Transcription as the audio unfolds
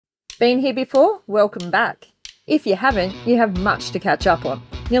Been here before? Welcome back. If you haven't, you have much to catch up on.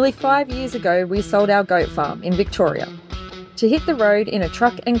 Nearly 5 years ago, we sold our goat farm in Victoria to hit the road in a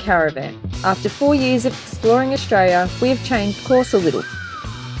truck and caravan. After 4 years of exploring Australia, we have changed course a little,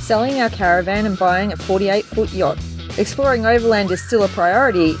 selling our caravan and buying a 48-foot yacht. Exploring overland is still a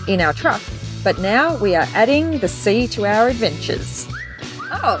priority in our truck, but now we are adding the sea to our adventures.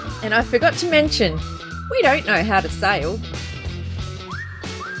 Oh, and I forgot to mention, we don't know how to sail.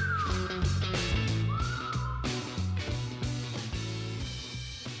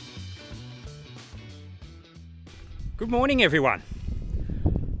 Good morning, everyone.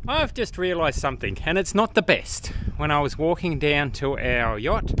 I've just realised something, and it's not the best. When I was walking down to our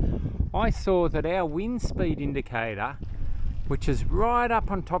yacht, I saw that our wind speed indicator, which is right up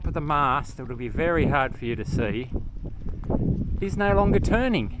on top of the mast, it'll be very hard for you to see, is no longer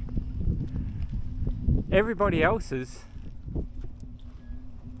turning. Everybody else's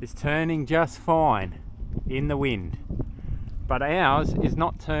is turning just fine in the wind, but ours is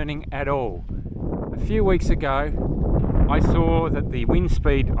not turning at all. A few weeks ago, I saw that the wind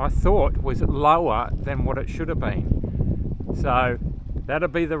speed I thought was lower than what it should have been. So that'll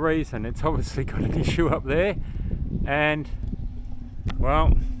be the reason. It's obviously got an issue up there, and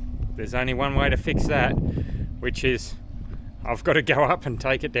well, there's only one way to fix that, which is I've got to go up and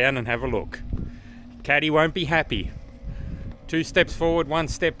take it down and have a look. Katty won't be happy. 2 steps forward, 1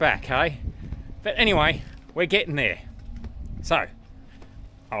 step back, hey? But anyway, we're getting there. So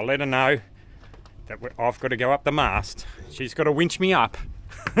I'll let her know that I've got to go up the mast. She's got to winch me up.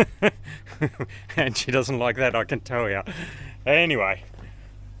 And she doesn't like that, I can tell you. Anyway,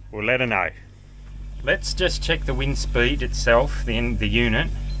 we'll let her know. Let's just check the wind speed itself, the unit.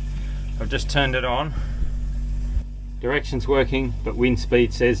 I've just turned it on. Direction's working, but wind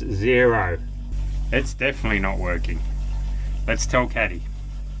speed says 0. It's definitely not working. Let's tell Katty.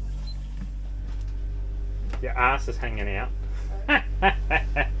 Your ass is hanging out.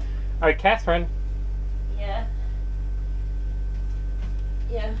 Oh, Catherine. Yeah.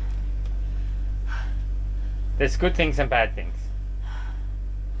 Yeah. There's good things and bad things.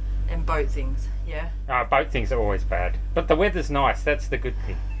 And boat things, yeah. Oh, boat things are always bad. But the weather's nice, that's the good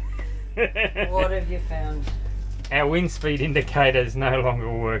thing. What have you found? Our wind speed indicator is no longer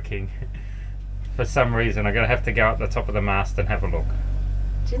working. For some reason, I'm going to have to go up the top of the mast and have a look.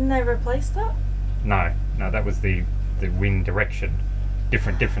 Didn't they replace that? No, that was the wind direction.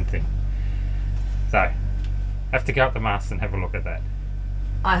 Different thing. So, have to go up the mast and have a look at that.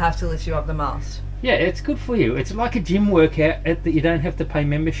 I have to lift you up the mast. Yeah, it's good for you. It's like a gym workout that you don't have to pay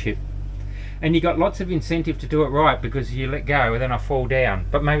membership. And you got lots of incentive to do it right because you let go and then I fall down.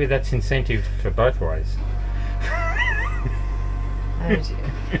 But maybe that's incentive for both ways. Oh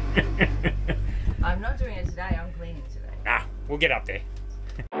dear. I'm not doing it today, I'm cleaning today. Ah, we'll get up there.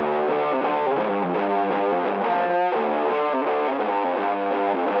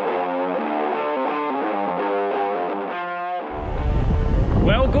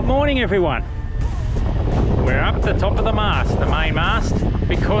 Well, good morning everyone. We're up the top of the mast, the main mast,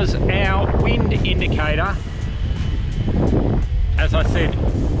 because our wind indicator, as I said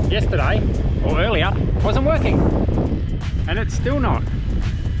yesterday or earlier, wasn't working. And it's still not.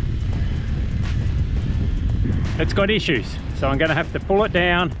 It's got issues, so I'm going to have to pull it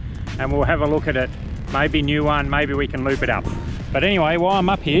down and we'll have a look at it. Maybe new one, maybe we can loop it up. But anyway, while I'm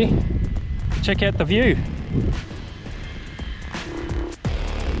up here, check out the view.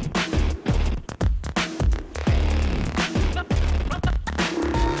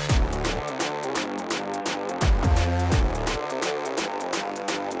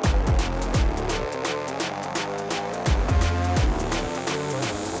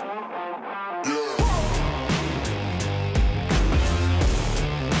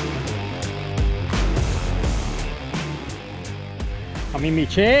 I'm in my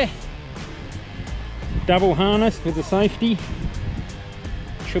chair, double harnessed with the safety,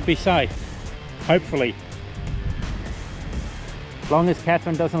 should be safe, hopefully, as long as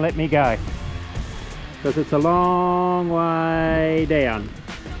Catherine doesn't let me go, because it's a long way down.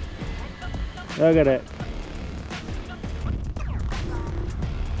 Look at it.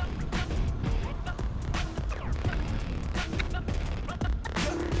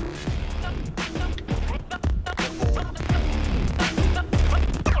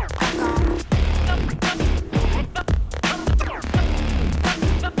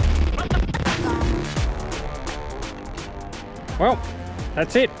 Well,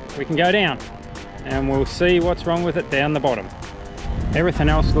 that's it. We can go down and we'll see what's wrong with it down the bottom. Everything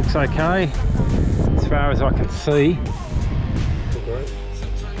else looks okay as far as I can see.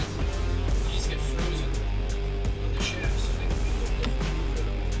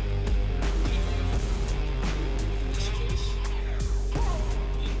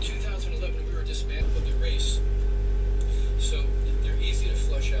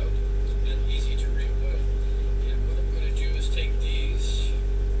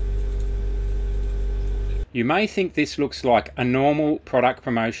 You may think this looks like a normal product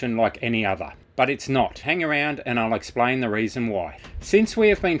promotion like any other, but it's not. Hang around and I'll explain the reason why. Since we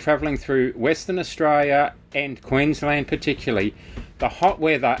have been travelling through Western Australia and Queensland particularly, the hot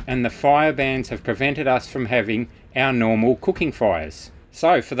weather and the fire bans have prevented us from having our normal cooking fires.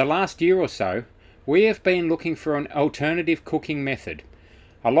 So for the last year or so, we have been looking for an alternative cooking method.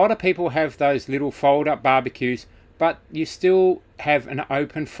 A lot of people have those little fold-up barbecues, but you still have an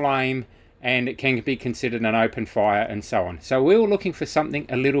open flame and it can be considered an open fire and so on. So we were looking for something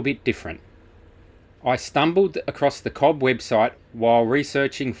a little bit different. I stumbled across the Cobb website while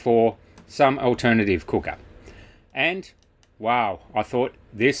researching for some alternative cooker. And wow, I thought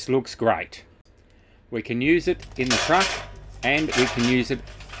this looks great. We can use it in the truck and we can use it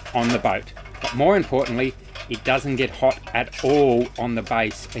on the boat. But more importantly, it doesn't get hot at all on the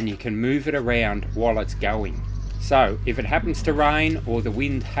base and you can move it around while it's going. So if it happens to rain or the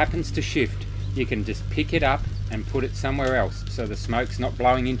wind happens to shift, you can just pick it up and put it somewhere else so the smoke's not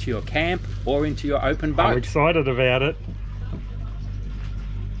blowing into your camp or into your open boat. I'm excited about it.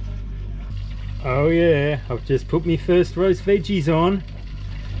 Oh yeah, I've just put my first roast veggies on.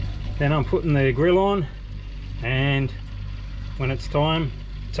 Then I'm putting the grill on, and when it's time,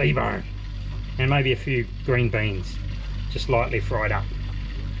 T-bone. And maybe a few green beans, just lightly fried up.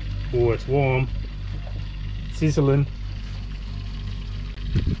 Oh, it's warm. Sizzling.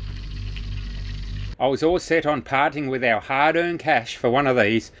 I was all set on parting with our hard-earned cash for one of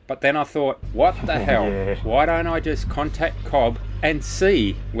these, but then I thought, what the hell? Yeah. Why don't I just contact Cobb and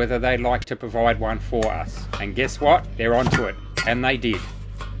see whether they'd like to provide one for us? And guess what? They're onto it, and they did.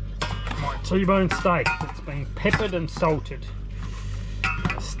 My T-bone steak, it's been peppered and salted.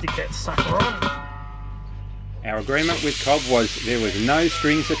 Stick that sucker on. Our agreement with Cobb was there was no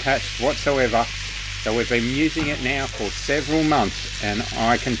strings attached whatsoever, so we've been using it now for several months, and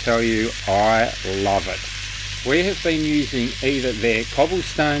I can tell you I love it. We have been using either their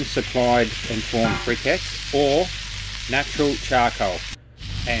cobblestone supplied and formed briquettes or natural charcoal,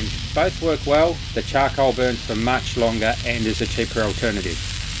 and both work well. The charcoal burns for much longer and is a cheaper alternative,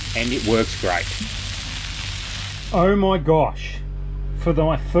 and it works great. Oh my gosh, for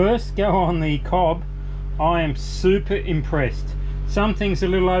my first go on the Cobb, I am super impressed. Some things a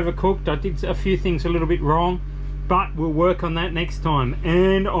little overcooked, I did a few things a little bit wrong, but we'll work on that next time.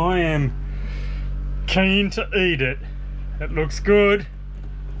 And I am keen to eat it. It looks good.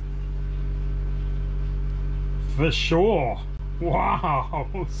 For sure. Wow,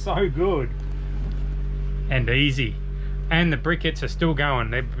 so good. And easy. And the briquettes are still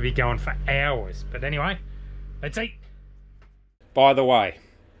going. They'll be going for hours. But anyway, let's eat. By the way,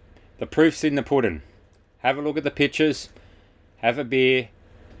 the proof's in the pudding. Have a look at the pictures, have a beer,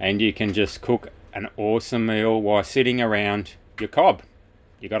 and you can just cook an awesome meal while sitting around your Cobb.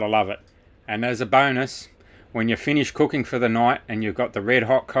 You gotta love it. And as a bonus, when you finish cooking for the night and you've got the red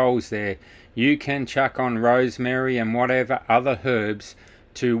hot coals there, you can chuck on rosemary and whatever other herbs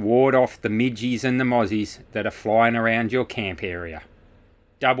to ward off the midgies and the mozzies that are flying around your camp area.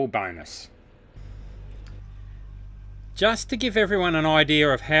 Double bonus. Just to give everyone an idea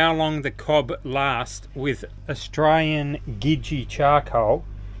of how long the Cobb lasts with Australian Gidgee charcoal,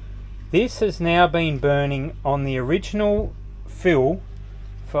 this has now been burning on the original fill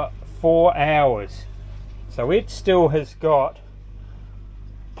for 4 hours. So it still has got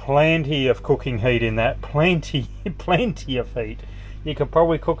plenty of cooking heat in that, plenty of heat. You could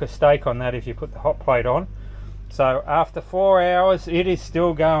probably cook a steak on that if you put the hot plate on. So after 4 hours, it is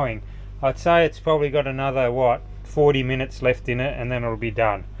still going. I'd say it's probably got another, what, 40 minutes left in it, and then it'll be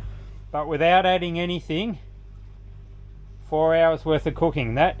done. But without adding anything, 4 hours worth of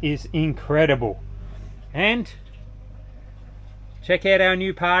cooking. That is incredible. And check out our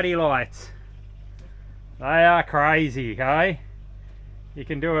new party lights. They are crazy, hey? You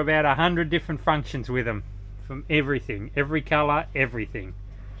can do about 100 different functions with them, from everything, every colour, everything.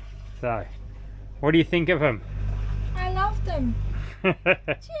 So, what do you think of them? I love them.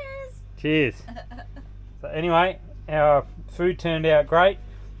 Cheers. Cheers. So anyway, our food turned out great.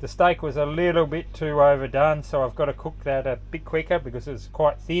 The steak was a little bit too overdone, so I've got to cook that a bit quicker because it's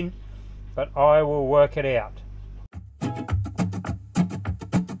quite thin, but I will work it out.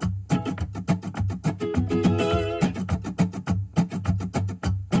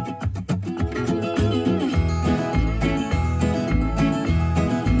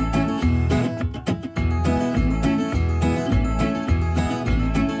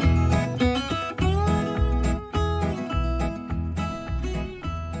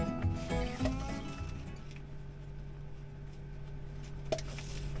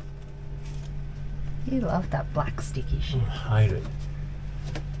 You love that black sticky shit. I hate it.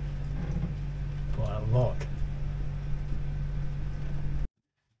 But I lot.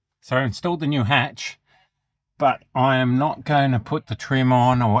 So I installed the new hatch, but I am not going to put the trim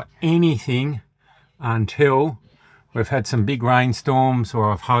on or anything until we've had some big rainstorms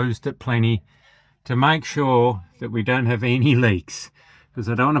or I've hosed it plenty to make sure that we don't have any leaks. Because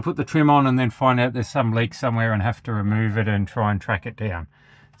I don't want to put the trim on and then find out there's some leak somewhere and have to remove it and try and track it down.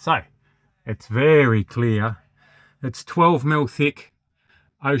 So it's very clear. It's 12mm thick,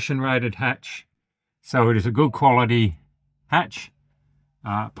 ocean rated hatch. So it is a good quality hatch.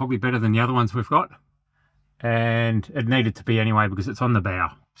 Probably better than the other ones we've got. And it needed to be anyway because it's on the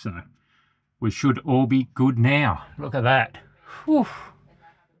bow. So we should all be good now. Look at that. Whew.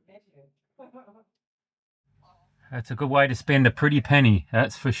 That's a good way to spend a pretty penny,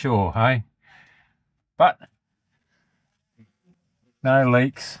 that's for sure, hey? But no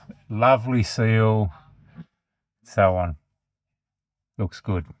leaks, lovely seal, so on. Looks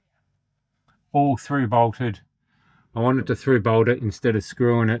good. All through bolted. I wanted to through bolt it instead of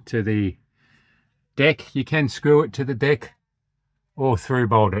screwing it to the deck. You can screw it to the deck or through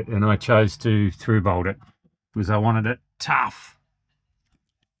bolt it, and I chose to through bolt it because I wanted it tough.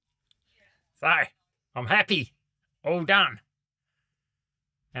 So, I'm happy. All done.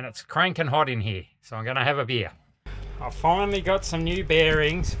 And it's cranking hot in here, so I'm going to have a beer. I finally got some new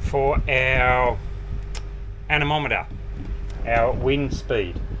bearings for our anemometer, our wind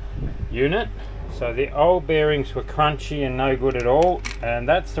speed unit. So the old bearings were crunchy and no good at all, and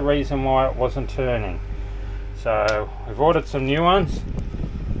that's the reason why it wasn't turning. So we've ordered some new ones,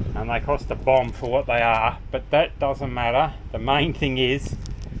 and they cost a bomb for what they are, but that doesn't matter. The main thing is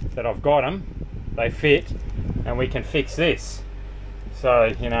that I've got them, they fit, and we can fix this. So,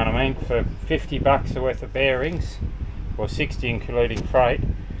 you know what I mean, for 50 bucks worth of bearings, or 60 including freight,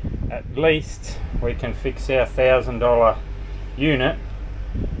 at least we can fix our $1,000 unit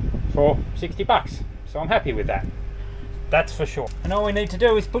for 60 bucks. So I'm happy with that. That's for sure. And all we need to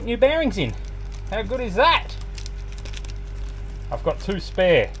do is put new bearings in. How good is that? I've got 2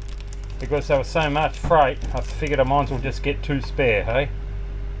 spare. Because there was so much freight, I figured I might as well just get 2 spare, hey?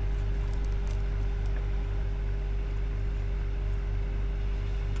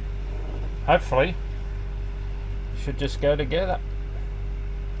 Hopefully, should just go together.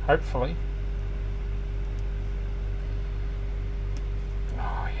 Hopefully.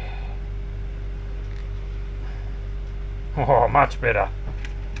 Oh yeah. Oh, much better.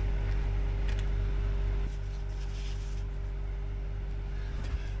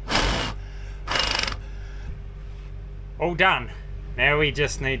 All done. Now we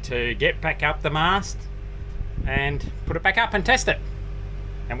just need to get back up the mast and put it back up and test it.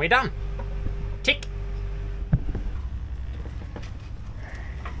 And we're done. Tick.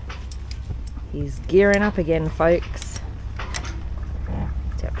 He's gearing up again, folks.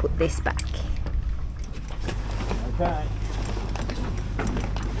 So I'll put this back. Okay.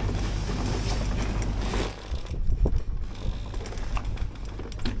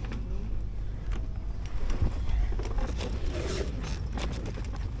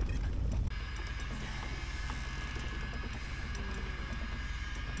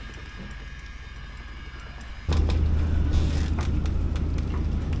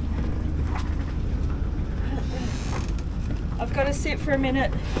 I've got to sit for a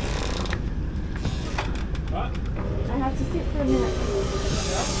minute. What? I have to sit for a minute.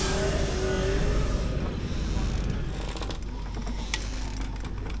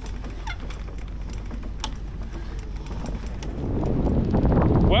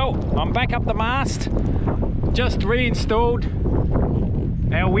 Well, I'm back up the mast. Just reinstalled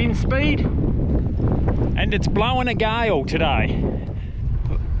our wind speed, and it's blowing a gale today.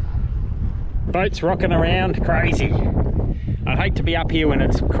 Boat's rocking around crazy. I'd hate to be up here when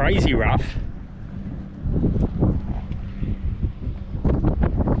it's crazy rough.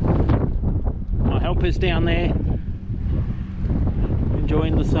 My helper's down there,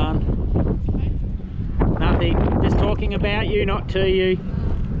 enjoying the sun. Nothing, just talking about you, not to you.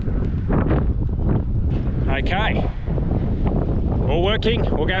 Okay, all working,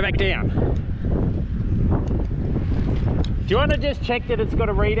 we'll go back down. Do you want to just check that it's got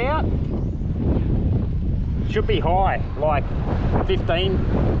a readout? Should be high, like 15.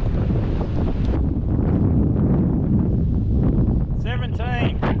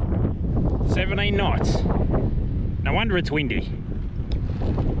 17 knots. No wonder it's windy.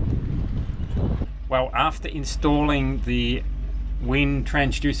 Well, after installing the wind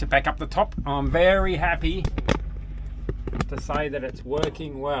transducer back up the top, I'm very happy to say that it's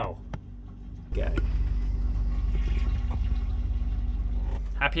working well. Go.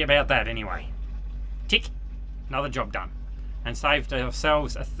 Happy about that anyway. Tick. Another job done. and saved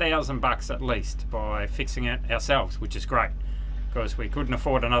ourselves $1,000 at least by fixing it ourselves, which is great because we couldn't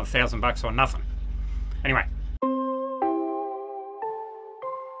afford another $1,000 or nothing. Anyway,